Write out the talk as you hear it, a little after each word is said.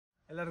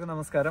എല്ലാവർക്കും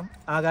നമസ്കാരം.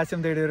 ആകാശം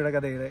തേടിയവരുടെ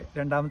കഥയുടെ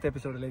രണ്ടാമത്തെ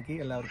എപ്പിസോഡിലേക്ക്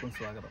എല്ലാവർക്കും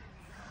സ്വാഗതം.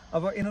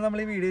 അപ്പോൾ ഇന്ന് നമ്മൾ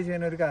ഈ വീഡിയോ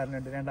ചെയ്യുന്ന ഒരു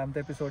കാരണമുണ്ട്. രണ്ടാമത്തെ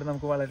എപ്പിസോഡ്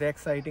നമുക്ക് വളരെ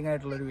എക്സൈറ്റിംഗ്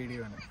ആയിട്ടുള്ളൊരു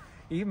വീഡിയോ ആണ്.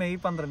 ഈ മെയ്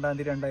 12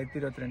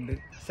 2022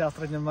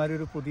 ശാസ്ത്രജ്ഞന്മാർ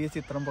ഒരു പുതിയ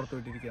ചിത്രം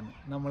പുറത്തുവിട്ടിരിക്കുകയാണ്.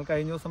 നമ്മൾ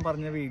കഴിഞ്ഞ ദിവസം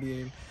പറഞ്ഞ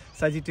വീഡിയോയിൽ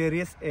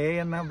സജിറ്റേറിയസ് എ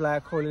എന്ന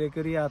ബ്ലാക്ക്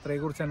ഹോളിലേക്ക് ഒരു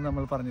യാത്രയെക്കുറിച്ചാണ്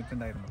നമ്മൾ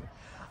പറഞ്ഞിട്ടുണ്ടായിരുന്നത്.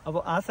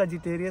 അപ്പോൾ ആ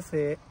സജിറ്റേറിയസ്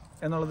എ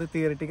എന്നുള്ളത്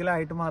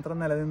തിയറിറ്റിക്കലായിട്ട് മാത്രം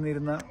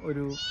നിലനിന്നിരുന്ന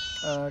ഒരു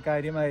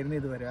കാര്യമായിരുന്നു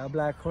ഇതുവരെ. ആ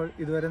ബ്ലാക്ക് ഹോൾ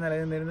ഇതുവരെ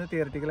നിലനിന്നിരുന്നത്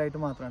തിയറിറ്റിക്കലായിട്ട്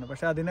മാത്രമാണ്.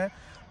 പക്ഷേ അതിനെ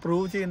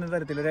പ്രൂവ് ചെയ്യുന്ന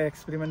തരത്തിൽ ഒരു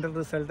എക്സ്പെരിമെൻ്റൽ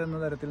റിസൾട്ട് എന്ന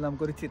തരത്തിൽ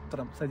നമുക്കൊരു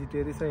ചിത്രം,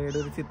 സജിറ്റേറിയസ് എയുടെ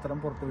ഒരു ചിത്രം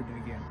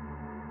പുറത്തുവിട്ടിരിക്കുകയാണ്.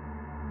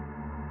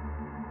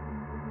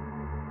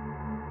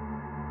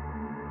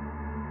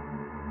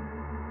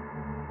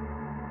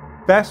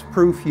 Best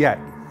proof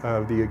yet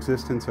of the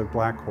existence of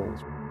black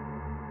holes.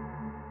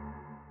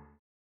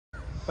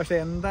 പക്ഷേ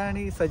എന്താണ്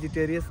ഈ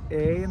സജിറ്റേറിയസ്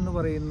എ എന്ന്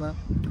പറയുന്ന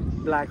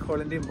ബ്ലാക്ക്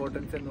ഹോളിൻ്റെ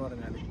ഇമ്പോർട്ടൻസ് എന്ന്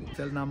പറഞ്ഞാൽ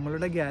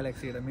നമ്മളുടെ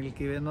ഗാലക്സിയുടെ,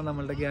 മിൽക്കി വേ എന്ന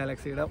നമ്മളുടെ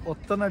ഗാലക്സിയുടെ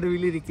ഒത്ത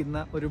നടുവിലിരിക്കുന്ന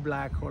ഒരു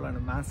ബ്ലാക്ക് ഹോളാണ്.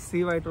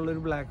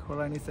 മാസീവായിട്ടുള്ളൊരു ബ്ലാക്ക്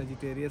ഹോളാണ് ഈ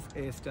സജിറ്റേറിയസ്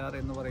എ സ്റ്റാർ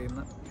എന്ന്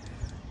പറയുന്ന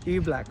ഈ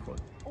black hole.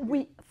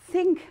 We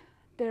think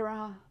there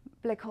are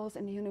black holes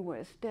in the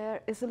universe. There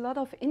is a lot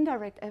of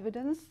indirect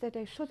evidence that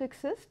they should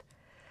exist,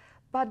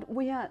 but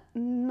we are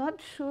not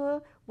sure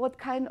what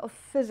kind of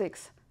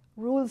physics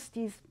rules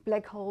these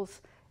black holes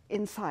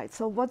inside.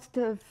 So what's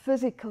the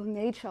physical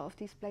nature of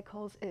these black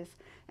holes is.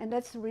 And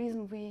that's the reason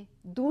we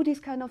do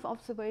these kind of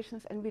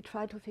observations and we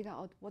try to figure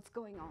out what's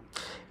going on.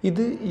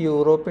 ഇത്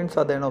European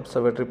southern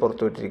observatory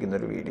പുറത്തുവിട്ടിരിക്കുന്ന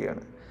ഒരു video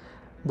ആണ്.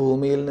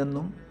 ഭൂമിയിൽ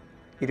നിന്നും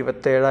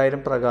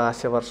 27,000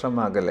 പ്രകാശവർഷം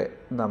അകലെ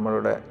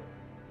നമ്മളുടെ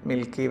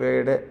milky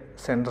വേയുടെ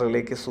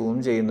സെൻറ്ററിലേക്ക് zoom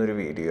ചെയ്യുന്നൊരു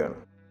video ആണ്.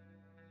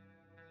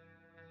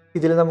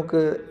 ഇതിൽ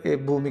നമുക്ക്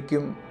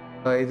ഭൂമിക്കും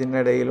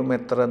ഇതിനിടയിലും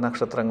എത്ര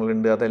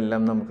നക്ഷത്രങ്ങളുണ്ട്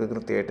അതെല്ലാം നമുക്ക്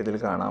കൃത്യമായിട്ട് ഇതിൽ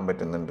കാണാൻ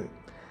പറ്റുന്നുണ്ട്.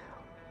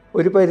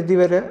 ഒരു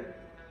പരിധിവരെ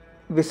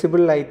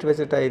വിസിബിൾ ലൈറ്റ്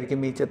വെച്ചിട്ടായിരിക്കും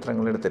ഈ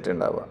ചിത്രങ്ങൾ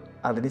എടുത്തിട്ടുണ്ടാവുക.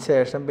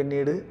 അതിനുശേഷം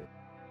പിന്നീട്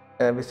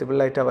വിസിബിൾ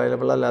ലൈറ്റ്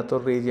അവൈലബിൾ അല്ലാത്ത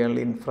ഒരു റീജിയണിൽ,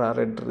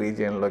 ഇൻഫ്രാറെഡ്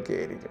റീജിയണിലൊക്കെ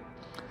ആയിരിക്കും.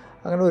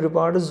 അങ്ങനെ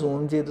ഒരുപാട്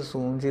സൂം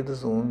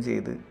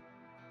ചെയ്ത്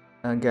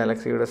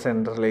ഗാലക്സിയുടെ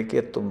സെൻറ്ററിലേക്ക്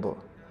എത്തുമ്പോൾ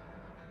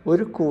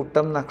ഒരു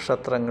കൂട്ടം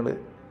നക്ഷത്രങ്ങൾ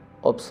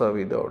ഒബ്സർവ്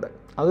ചെയ്തോടെ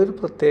അതൊരു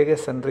പ്രത്യേക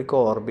എസെൻട്രിക്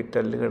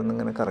ഓർബിറ്റലിൽ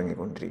കിടന്നിങ്ങനെ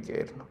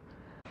കറങ്ങിക്കൊണ്ടിരിക്കുകയായിരുന്നു.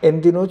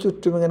 എന്തിനോ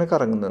ചുറ്റും ഇങ്ങനെ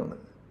കറങ്ങുന്നതാണ്.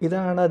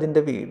 ഇതാണ്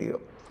അതിൻ്റെ വീഡിയോ.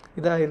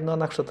 ഇതായിരുന്നു ആ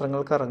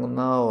നക്ഷത്രങ്ങൾ കറങ്ങുന്ന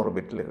ആ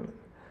ഓർബിറ്റലുകൾ.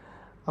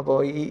 അപ്പോൾ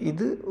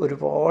ഇത്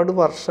ഒരുപാട്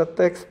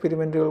വർഷത്തെ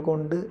എക്സ്പെരിമെൻറ്റുകൾ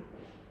കൊണ്ട്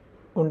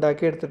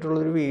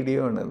ഉണ്ടാക്കിയെടുത്തിട്ടുള്ളൊരു വീഡിയോ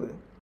ആണിത്.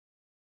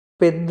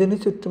 അപ്പം എന്തിനു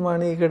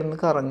ചുറ്റുമാണ് ഈ കിടന്ന്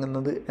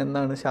കറങ്ങുന്നത്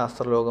എന്നാണ്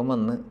ശാസ്ത്രലോകം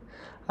വന്ന്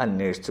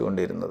അന്വേഷിച്ചു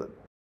കൊണ്ടിരുന്നത്.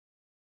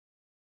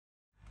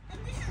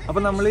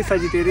 അപ്പോൾ നമ്മൾ ഈ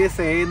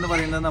സജിറ്റേറിയസ് എ എന്ന്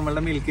പറയുന്നത്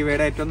നമ്മളുടെ മിൽക്കി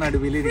വേയുടെ ഏറ്റവും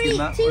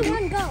നടുവിലിരിക്കുന്ന ഒരു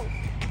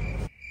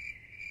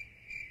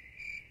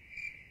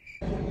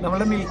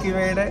നമ്മുടെ മിൽക്കി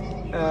വേയുടെ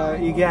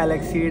ഈ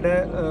ഗാലക്സിയുടെ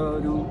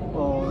ഒരു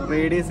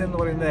റേഡിയസ് എന്ന്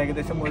പറയുന്നത്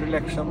ഏകദേശം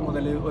 1,00,000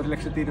 മുതൽ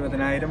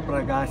 1,20,000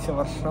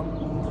 പ്രകാശവർഷം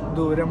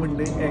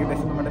ദൂരമുണ്ട്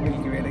ഏകദേശം നമ്മുടെ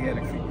മിൽക്കി വേയുടെ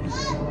ഗാലക്സി.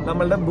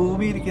 നമ്മളുടെ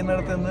ഭൂമി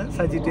ഇരിക്കുന്നിടത്ത് നിന്ന്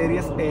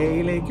സജിറ്റേറിയസ്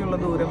എയിലേക്കുള്ള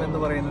ദൂരം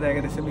എന്ന് പറയുന്നത്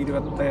ഏകദേശം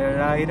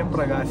 27,000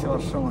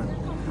 പ്രകാശവർഷമാണ്.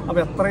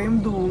 അപ്പോൾ എത്രയും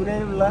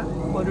ദൂരെയുള്ള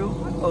ഒരു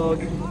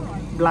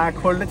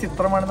ബ്ലാക്ക് ഹോളിൻ്റെ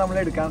ചിത്രമാണ് നമ്മൾ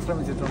എടുക്കാൻ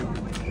ശ്രമിച്ചിട്ടുള്ളത്.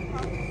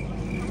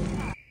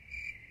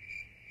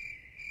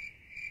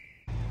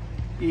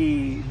 ഈ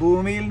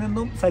ഭൂമിയിൽ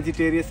നിന്നും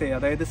സജിറ്റേറിയസ് എ,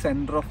 അതായത്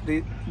സെൻറ്റർ ഓഫ് ദി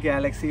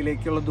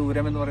ഗാലക്സിയിലേക്കുള്ള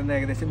ദൂരം എന്ന് പറയുന്നത്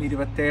ഏകദേശം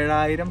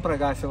 27,000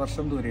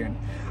 പ്രകാശവർഷം ദൂരെയാണ്.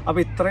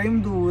 അപ്പോൾ ഇത്രയും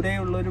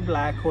ദൂരെയുള്ള ഒരു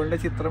ബ്ലാക്ക് ഹോളിൻ്റെ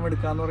ചിത്രം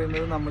എടുക്കുക എന്ന്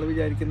പറയുന്നത് നമ്മൾ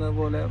വിചാരിക്കുന്നത്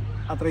പോലെ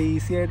അത്ര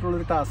ഈസി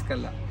ആയിട്ടുള്ളൊരു ടാസ്ക്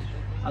അല്ല.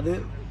 അത്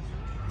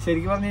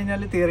ശരിക്കും പറഞ്ഞു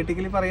കഴിഞ്ഞാൽ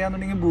തിയറിറ്റിക്കലി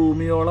പറയുകയാണെന്നുണ്ടെങ്കിൽ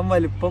ഭൂമിയോളം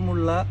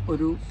വലിപ്പമുള്ള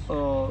ഒരു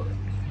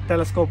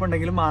ടെലസ്കോപ്പ്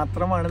ഉണ്ടെങ്കിൽ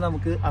മാത്രമാണ്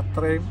നമുക്ക്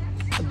അത്രയും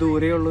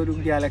ദൂരെയുള്ളൊരു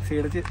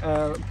ഗാലക്സിയുടെ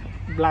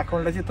ബ്ലാക്ക്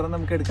ഹോളിൻ്റെ ചിത്രം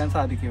നമുക്ക് എടുക്കാൻ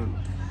സാധിക്കുകയുള്ളൂ.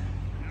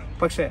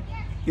 പക്ഷേ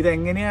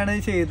ഇതെങ്ങനെയാണ്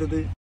ചെയ്തത്?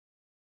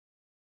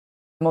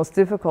 The most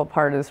difficult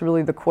part is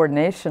really the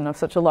coordination of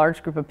such a large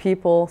group of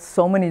people,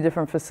 so many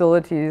different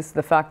facilities,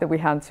 the fact that we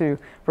had to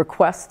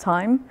request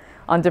time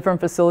on different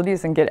facilities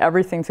and get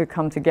everything to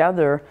come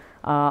together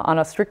on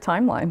a strict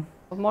timeline.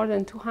 More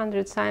than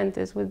 200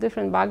 scientists with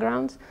different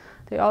backgrounds.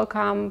 They all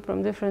come from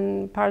different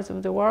parts of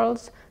the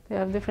world. They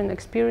have different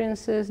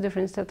experiences,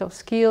 different set of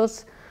skills.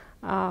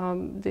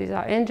 These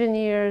are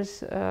engineers,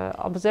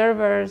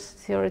 observers,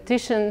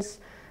 theoreticians,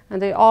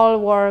 and they all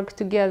work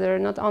together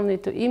not only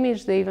to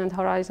image the event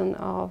horizon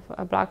of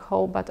a black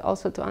hole, but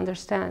also to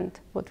understand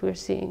what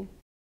we're seeing.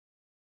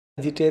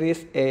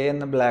 Sagittarius A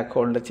എന്ന black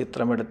ഹോളിൻ്റെ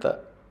ചിത്രമെടുത്ത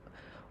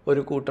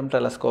ഒരു കൂട്ടം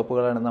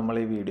ടെലസ്കോപ്പുകളാണ് നമ്മൾ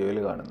ഈ വീഡിയോയിൽ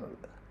കാണുന്നത്.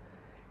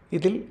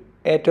 ഇതിൽ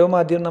ഏറ്റവും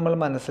ആദ്യം നമ്മൾ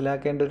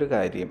മനസ്സിലാക്കേണ്ട ഒരു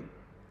കാര്യം,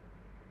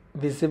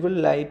 വിസിബിൾ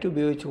ലൈറ്റ്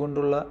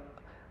ഉപയോഗിച്ചുകൊണ്ടുള്ള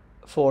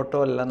ഫോട്ടോ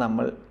അല്ല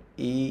നമ്മൾ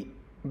ഈ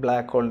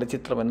ബ്ലാക്ക് ഹോളിൻ്റെ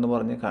ചിത്രമെന്ന്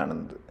പറഞ്ഞ്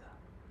കാണുന്നത്.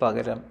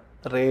 പകരം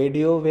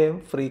റേഡിയോ വേവ്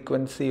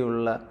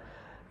ഫ്രീക്വൻസിയുള്ള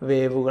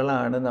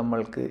വേവുകളാണ്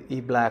നമ്മൾക്ക് ഈ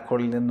ബ്ലാക്ക്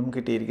ഹോളിൽ നിന്നും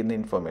കിട്ടിയിരിക്കുന്ന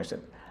ഇൻഫർമേഷൻ.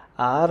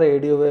 ആ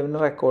റേഡിയോ വേവിനെ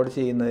റെക്കോർഡ്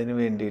ചെയ്യുന്നതിന്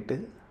വേണ്ടിയിട്ട്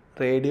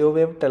റേഡിയോ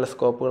വേവ്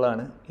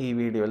ടെലസ്കോപ്പുകളാണ് ഈ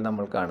വീഡിയോയിൽ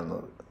നമ്മൾ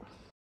കാണുന്നത്.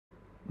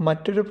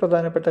 മറ്റൊരു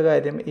പ്രധാനപ്പെട്ട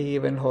കാര്യം ഈ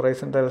ഇവൻറ്റ്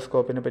ഹൊറൈസൺ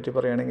ടെലസ്കോപ്പിനെ പറ്റി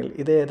പറയുകയാണെങ്കിൽ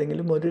ഇത്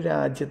ഏതെങ്കിലും ഒരു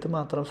രാജ്യത്ത്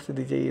മാത്രം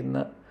സ്ഥിതി ചെയ്യുന്ന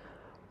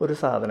ഒരു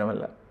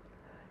സാധനമല്ല.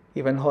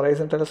 ഇവൻറ്റ്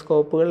ഹൊറൈസൺ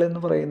ടെലസ്കോപ്പുകൾ എന്ന്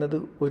പറയുന്നത്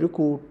ഒരു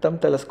കൂട്ടം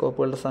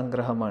ടെലസ്കോപ്പുകളുടെ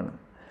സംഗ്രഹമാണ്.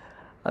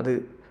 അത്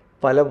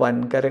പല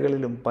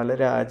വൻകരകളിലും പല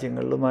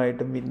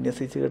രാജ്യങ്ങളിലുമായിട്ടും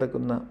വിന്യസിച്ച്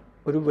കിടക്കുന്ന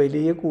ഒരു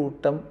വലിയ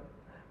കൂട്ടം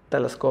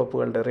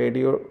ടെലസ്കോപ്പുകളുടെ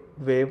റേഡിയോ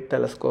വേവ്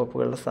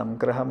ടെലസ്കോപ്പുകളുടെ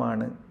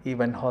സംഗ്രഹമാണ്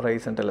ഇവൻറ്റ്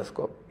ഹൊറൈസൺ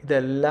ടെലസ്കോപ്പ്.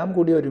 ഇതെല്ലാം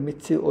കൂടി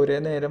ഒരുമിച്ച് ഒരേ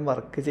നേരം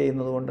വർക്ക്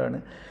ചെയ്യുന്നത് കൊണ്ടാണ്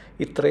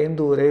ഇത്രയും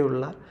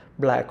ദൂരെയുള്ള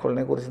ബ്ലാക്ക്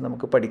ഹോളിനെ കുറിച്ച്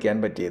നമുക്ക് പഠിക്കാൻ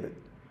പറ്റിയത്.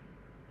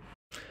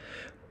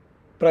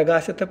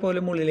 പ്രകാശത്തെ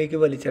പോലും ഉള്ളിലേക്ക്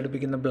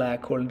വലിച്ചടുപ്പിക്കുന്ന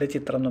ബ്ലാക്ക് ഹോളിൻ്റെ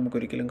ചിത്രം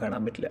നമുക്കൊരിക്കലും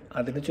കാണാൻ പറ്റില്ല.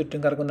 അതിന് ചുറ്റും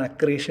കറങ്ങുന്ന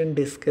അക്രീഷൻ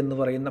ഡിസ്ക് എന്ന്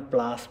പറയുന്ന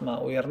പ്ലാസ്മ,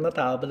 ഉയർന്ന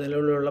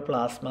താപനിലയിലുള്ള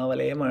പ്ലാസ്മ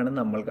വലയമാണ്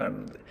നമ്മൾ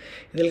കാണുന്നത്.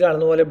 ഇതിൽ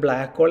കാണുന്ന പോലെ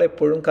ബ്ലാക്ക് ഹോൾ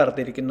എപ്പോഴും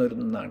കറുത്തിരിക്കുന്ന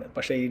ഒന്നാണ്,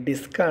 പക്ഷേ ഈ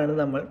ഡിസ്ക്കാണ്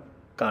നമ്മൾ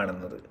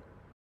കാണുന്നത്.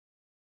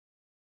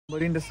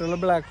 ഒരു ഇൻഡസ്ട്രിയൽ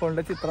ബ്ലാക്ക്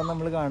ഹോളിൻ്റെ ചിത്രം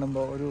നമ്മൾ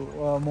കാണുമ്പോൾ ഒരു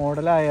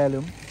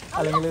മോഡലായാലും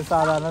അല്ലെങ്കിൽ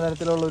സാധാരണ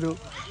തരത്തിലുള്ളൊരു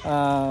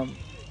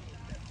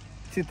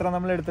ചിത്രം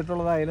നമ്മൾ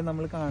എടുത്തിട്ടുള്ളതായാലും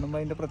നമ്മൾ കാണുമ്പോൾ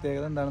അതിൻ്റെ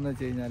പ്രത്യേകത എന്താണെന്ന്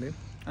വെച്ച് കഴിഞ്ഞാൽ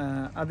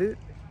അത്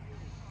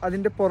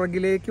അതിൻ്റെ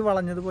പുറകിലേക്ക്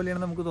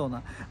വളഞ്ഞതുപോലെയാണ് നമുക്ക്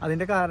തോന്നുക.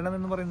 അതിൻ്റെ കാരണം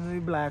എന്ന് പറയുന്നത്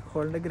ഈ ബ്ലാക്ക്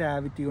ഹോളിൻ്റെ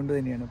ഗ്രാവിറ്റി കൊണ്ട്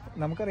തന്നെയാണ്.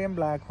 നമുക്കറിയാം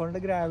ബ്ലാക്ക്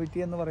ഹോളിൻ്റെ ഗ്രാവിറ്റി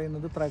എന്ന്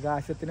പറയുന്നത്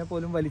പ്രകാശത്തിനെ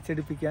പോലും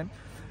വലിച്ചെടുപ്പിക്കാൻ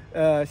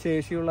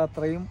ശേഷിയുള്ള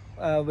അത്രയും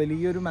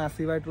വലിയൊരു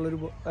മാസീവായിട്ടുള്ളൊരു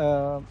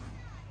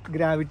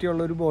ഗ്രാവിറ്റി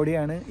ഉള്ളൊരു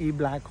ബോഡിയാണ് ഈ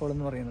ബ്ലാക്ക് ഹോൾ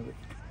എന്ന് പറയുന്നത്.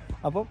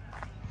 അപ്പോൾ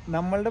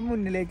നമ്മളുടെ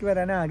മുന്നിലേക്ക്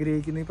വരാൻ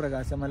ആഗ്രഹിക്കുന്ന ഈ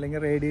പ്രകാശം അല്ലെങ്കിൽ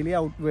റേഡിയലി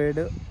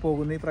ഔട്ട്വേർഡ്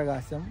പോകുന്ന ഈ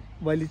പ്രകാശം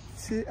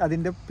വലിച്ച്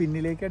അതിൻ്റെ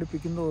പിന്നിലേക്ക്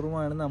അടുപ്പിക്കും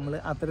തോറുമാണ് നമ്മൾ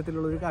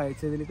അത്തരത്തിലുള്ളൊരു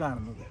കാഴ്ച ഇതിൽ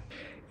കാണുന്നത്.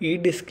 ഈ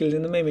ഡിസ്കിൽ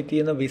നിന്നും എമിറ്റ്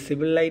ചെയ്യുന്ന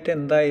വിസിബിൾ ലൈറ്റ്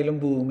എന്തായാലും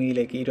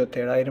ഭൂമിയിലേക്ക്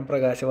 27,000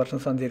 പ്രകാശവർഷം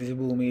സഞ്ചരിച്ച്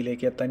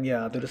ഭൂമിയിലേക്ക് എത്താൻ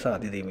യാതൊരു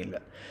സാധ്യതയുമില്ല.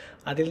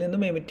 അതിൽ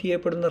നിന്നും എമിറ്റ്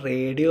ചെയ്യപ്പെടുന്ന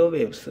റേഡിയോ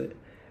വേവ്സ്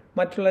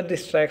മറ്റുള്ള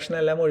ഡിസ്ട്രാക്ഷൻ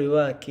എല്ലാം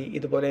ഒഴിവാക്കി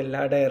ഇതുപോലെ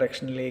എല്ലാ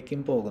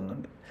ഡയറക്ഷനിലേക്കും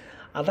പോകുന്നുണ്ട്.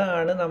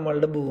 അതാണ്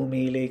നമ്മളുടെ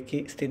ഭൂമിയിലേക്ക്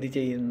സ്ഥിതി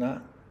ചെയ്യുന്ന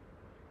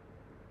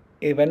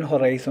ഇവൻറ്റ്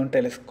ഹൊറൈസൺ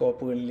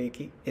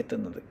ടെലിസ്കോപ്പുകളിലേക്ക്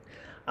എത്തുന്നത്.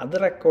 അത്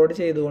റെക്കോർഡ്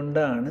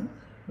ചെയ്തുകൊണ്ടാണ്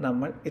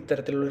നമ്മൾ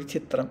ഇത്തരത്തിലുള്ളൊരു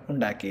ചിത്രം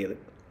ഉണ്ടാക്കിയത്.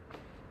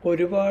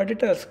 ഒരുപാട്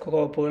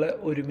ടെലിസ്കോപ്പുകളെ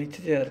ഒരുമിച്ച്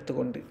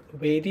ചേർത്തുകൊണ്ട്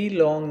വെരി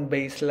ലോങ്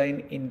ബേസ് ലൈൻ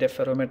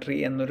ഇൻ്റർഫെറോമെട്രി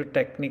എന്നൊരു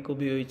ടെക്നിക്ക്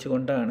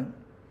ഉപയോഗിച്ചുകൊണ്ടാണ്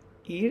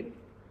ഈ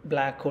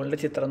ബ്ലാക്ക് ഹോളിൻ്റെ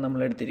ചിത്രം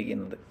നമ്മൾ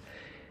എടുത്തിരിക്കുന്നത്.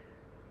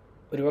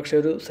 ഒരുപക്ഷെ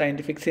ഒരു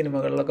സയൻറ്റിഫിക്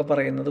സിനിമകളിലൊക്കെ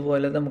പറയുന്നത്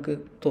പോലെ നമുക്ക്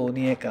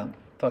തോന്നിയേക്കാം.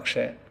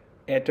 പക്ഷേ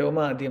ഏറ്റവും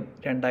ആദ്യം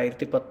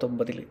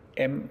 2019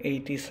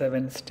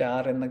 M87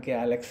 സ്റ്റാർ എന്ന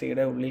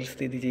ഗാലക്സിയുടെ ഉള്ളിൽ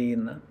സ്ഥിതി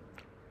ചെയ്യുന്ന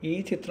ഈ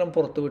ചിത്രം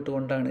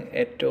പുറത്തുവിട്ടുകൊണ്ടാണ്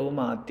ഏറ്റവും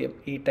ആദ്യം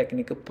ഈ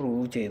ടെക്നിക്ക്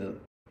പ്രൂവ് ചെയ്തത്.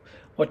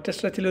 ഒറ്റ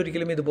സ്ട്രെച്ചിൽ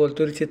ഒരിക്കലും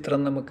ഇതുപോലത്തെ ഒരു ചിത്രം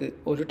നമുക്ക്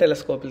ഒരു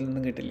ടെലസ്കോപ്പിൽ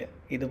നിന്നും കിട്ടില്ല.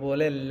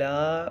 ഇതുപോലെ എല്ലാ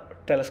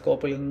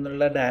ടെലസ്കോപ്പിൽ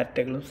നിന്നുള്ള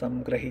ഡാറ്റകളും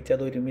സംഗ്രഹിച്ച്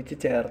അത് ഒരുമിച്ച്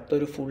ചേർത്ത്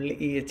ഒരു ഫുൾ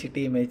EHT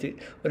ഇമേജ്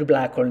ഒരു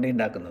ബ്ലാക്ക് ഹോളിൻ്റെ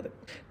ഉണ്ടാക്കുന്നത്.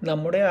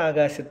 നമ്മുടെ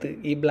ആകാശത്ത്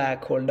ഈ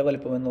ബ്ലാക്ക് ഹോളിൻ്റെ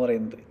വലുപ്പം എന്ന്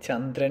പറയുന്നത്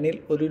ചന്ദ്രനിൽ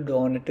ഒരു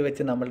ഡോണറ്റ്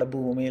വെച്ച് നമ്മളുടെ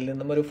ഭൂമിയിൽ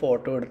നിന്നും ഒരു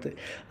ഫോട്ടോ എടുത്ത്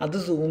അത്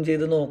സൂം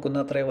ചെയ്ത് നോക്കുന്ന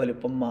അത്രയും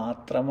വലുപ്പം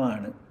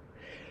മാത്രമാണ്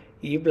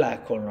ഈ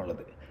ബ്ലാക്ക്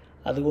ഹോളിനുള്ളത്.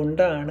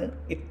 അതുകൊണ്ടാണ്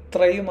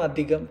ഇത്രയും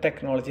അധികം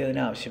ടെക്നോളജി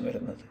അതിന് ആവശ്യം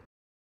വരുന്നത്.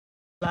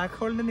 ബ്ലാക്ക്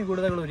ഹോളിൻ്റെ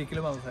നിഗൂഢതകൾ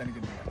ഒരിക്കലും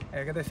അവസാനിക്കുന്നില്ല.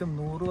 ഏകദേശം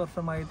 100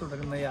 വർഷമായി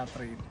തുടരുന്ന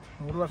യാത്രയിൽ,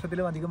 100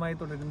 വർഷത്തിലും അധികമായി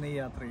തുടരുന്ന ഈ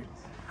യാത്രയിൽ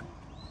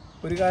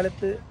ഒരു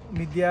കാലത്ത്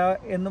മിഥ്യ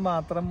എന്ന്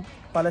മാത്രം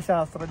പല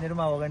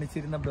ശാസ്ത്രജ്ഞരും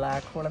അവഗണിച്ചിരുന്ന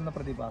ബ്ലാക്ക് ഹോൾ എന്ന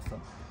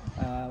പ്രതിഭാസം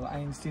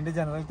ഐൻസ്റ്റീൻ്റെ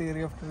ജനറൽ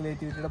തിയറി ഓഫ്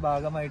റിലേറ്റിവിറ്റിയുടെ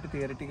ഭാഗമായിട്ട്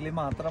തിയറിറ്റിക്കലി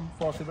മാത്രം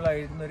പോസിബിൾ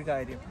ആയിരുന്ന ഒരു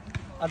കാര്യം,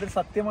 അത്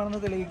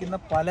സത്യമാണെന്ന് തെളിയിക്കുന്ന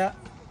പല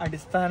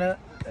അടിസ്ഥാന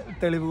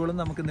തെളിവുകളും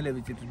നമുക്കിന്ന്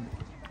ലഭിച്ചിട്ടുണ്ട്.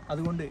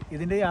 അതുകൊണ്ട്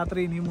ഇതിൻ്റെ യാത്ര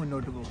ഇനിയും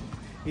മുന്നോട്ട് പോകും.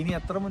 ഇനി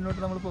എത്ര മുന്നോട്ട്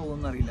നമ്മൾ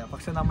പോകുമെന്നറിയില്ല.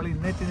 പക്ഷെ നമ്മൾ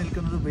ഇന്നെത്തി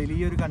നിൽക്കുന്നത്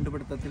വലിയൊരു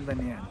കണ്ടുപിടുത്തത്തിൽ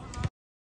തന്നെയാണ്.